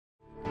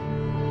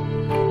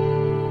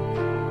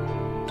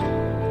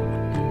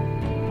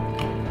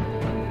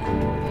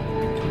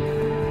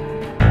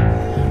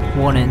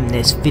Warning,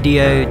 this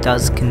video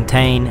does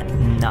contain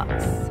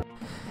nuts.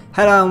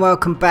 Hello and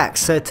welcome back.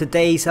 So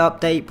today's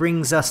update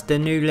brings us the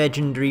new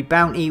legendary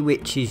bounty,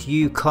 which is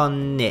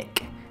Yukon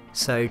Nick.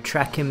 So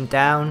track him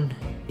down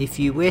if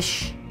you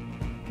wish.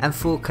 And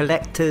for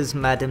collectors,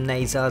 Madam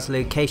Nazar's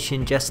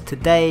location just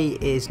today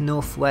is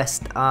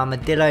Northwest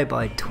Armadillo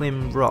by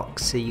Twin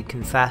Rocks, so you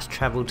can fast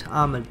travel to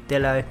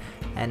Armadillo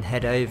and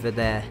head over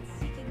there.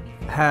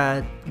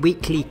 Her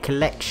weekly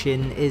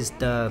collection is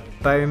the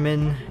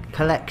Bowman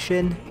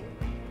collection,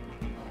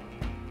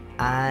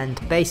 and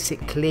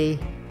basically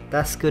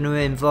that's going to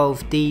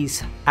involve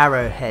these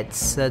arrowheads.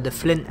 So the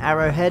flint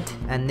arrowhead,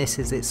 and this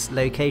is its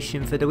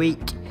location for the week.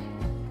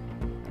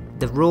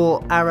 The raw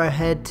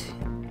arrowhead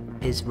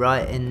is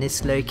right in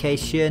this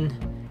location,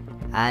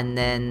 and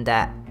then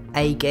that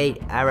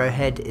agate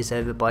arrowhead is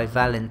over by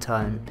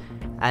Valentine,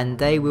 and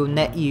they will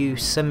net you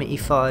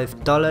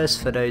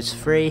 $75 for those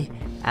three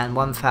and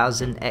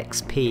 1000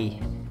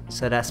 XP,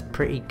 so that's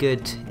pretty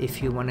good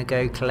if you want to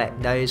go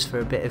collect those for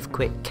a bit of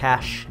quick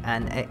cash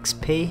and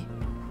XP.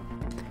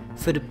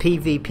 For the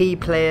PvP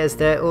players,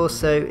 there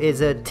also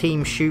is a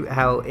team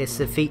shootout. It's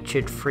a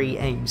featured free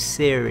aim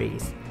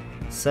series.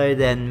 So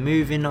then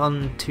moving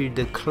on to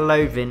the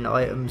clothing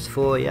items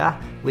for ya,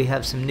 we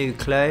have some new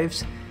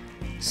clothes.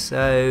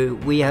 So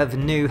we have a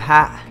new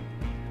hat,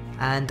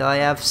 and I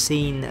have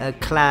seen a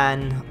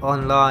clan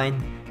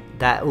online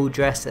that all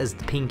dress as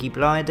the Pinky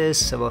Blinders,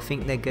 so I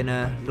think they're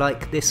gonna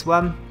like this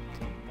one.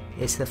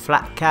 It's the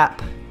flat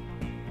cap,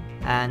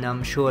 and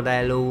I'm sure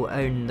they'll all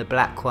own the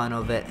black one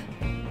of it,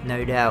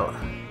 no doubt.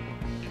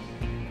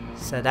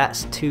 So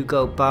that's 2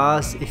 gold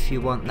bars if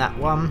you want that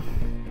one.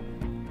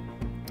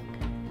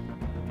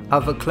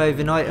 Other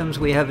clothing items,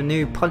 we have a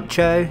new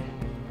poncho,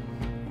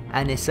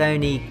 and it's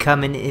only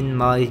coming in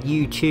my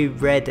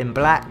YouTube red and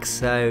black,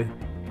 so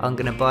I'm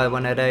gonna buy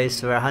one of those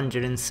for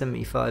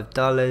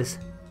 $175.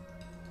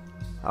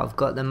 I've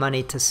got the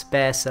money to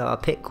spare, so I'll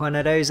pick one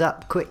of those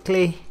up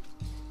quickly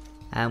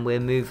and we'll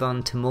move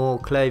on to more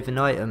clothing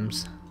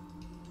items.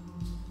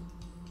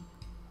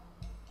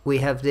 We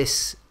have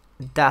this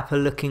dapper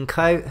looking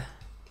coat.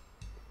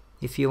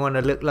 If you want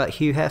to look like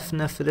Hugh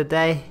Hefner for the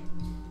day,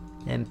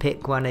 then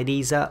pick one of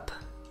these up.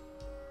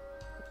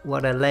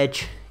 What a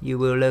ledge you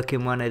will look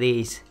in one of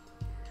these.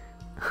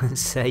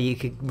 So you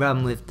could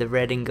run with the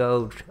red and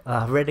gold,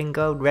 red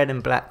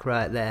and black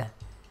right there.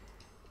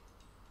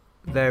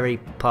 Very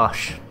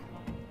posh.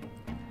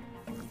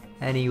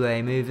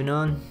 Anyway, moving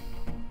on.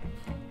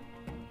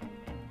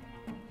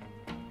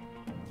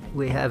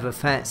 We have a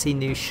fancy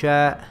new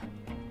shirt.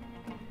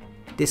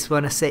 This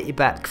one will set you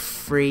back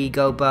 3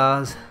 gold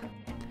bars.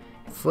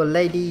 For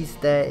ladies,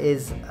 there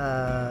is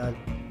a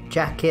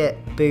jacket,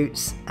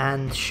 boots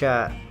and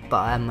shirt, but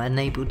I'm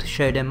unable to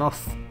show them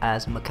off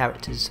as my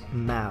character's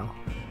male.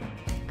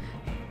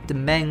 The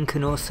men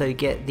can also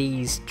get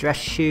these dress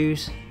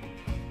shoes,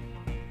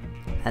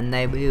 and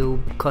they will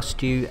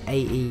cost you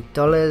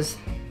 $80.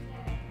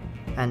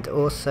 And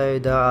also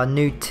there are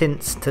new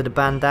tints to the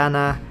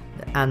bandana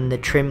and the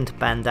trimmed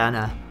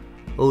bandana,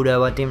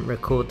 although I didn't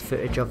record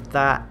footage of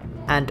that.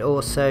 And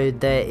also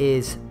there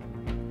is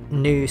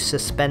new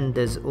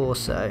suspenders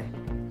also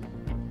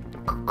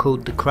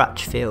called the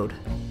Crutchfield.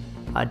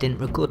 I didn't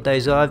record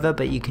those either,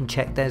 but you can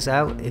check those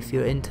out if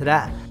you're into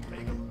that.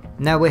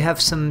 Now we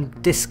have some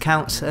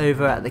discounts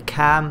over at the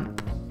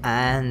camp,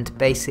 and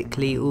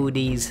basically all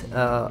these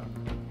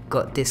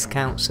got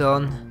discounts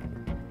on,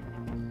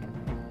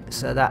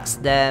 so that's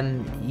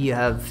them. You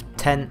have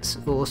tents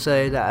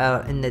also that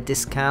are in the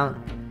discount,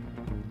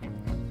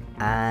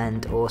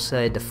 and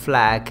also the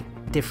flag,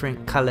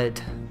 different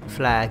coloured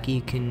flag.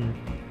 You can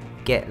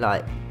get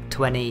like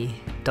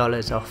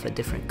 $20 off a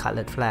different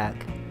coloured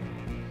flag.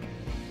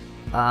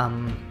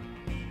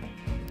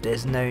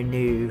 There's no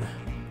new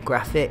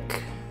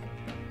graphic,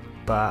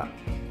 but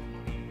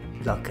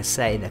like I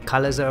say, the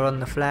colours are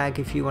on the flag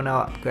if you want to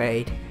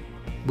upgrade.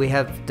 We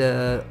have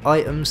the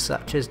items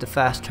such as the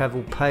fast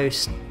travel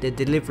post, the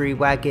delivery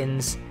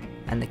wagons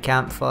and the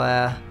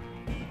campfire,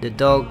 the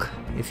dog.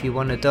 If you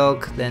want a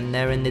dog, then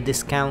they're in the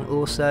discount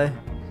also,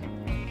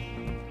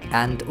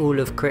 and all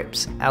of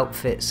Crip's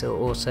outfits are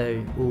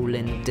also all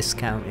in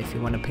discount if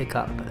you want to pick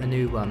up a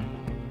new one.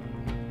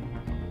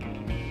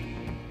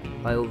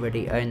 I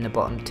already own the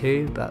bottom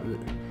 2, but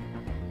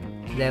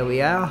there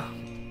we are.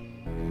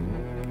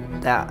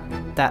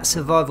 That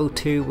survival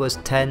 2 was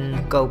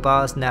 10 gold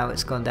bars, now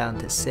it's gone down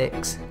to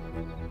 6.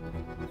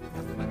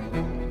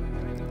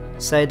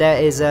 So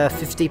there is a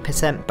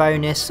 50%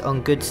 bonus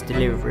on goods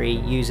delivery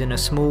using a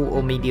small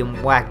or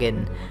medium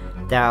wagon.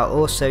 There are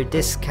also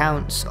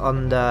discounts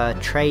on the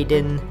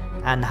trading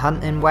and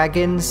hunting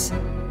wagons,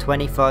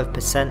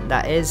 25%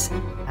 that is,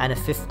 and a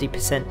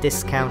 50%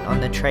 discount on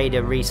the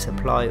trader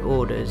resupply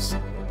orders.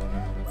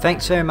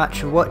 Thanks very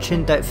much for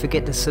watching. Don't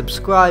forget to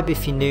subscribe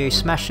if you're new,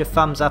 smash a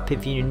thumbs up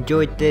if you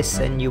enjoyed this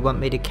and you want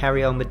me to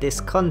carry on with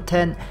this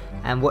content,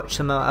 and watch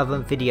some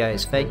other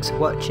videos. Thanks for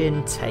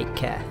watching, take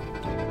care.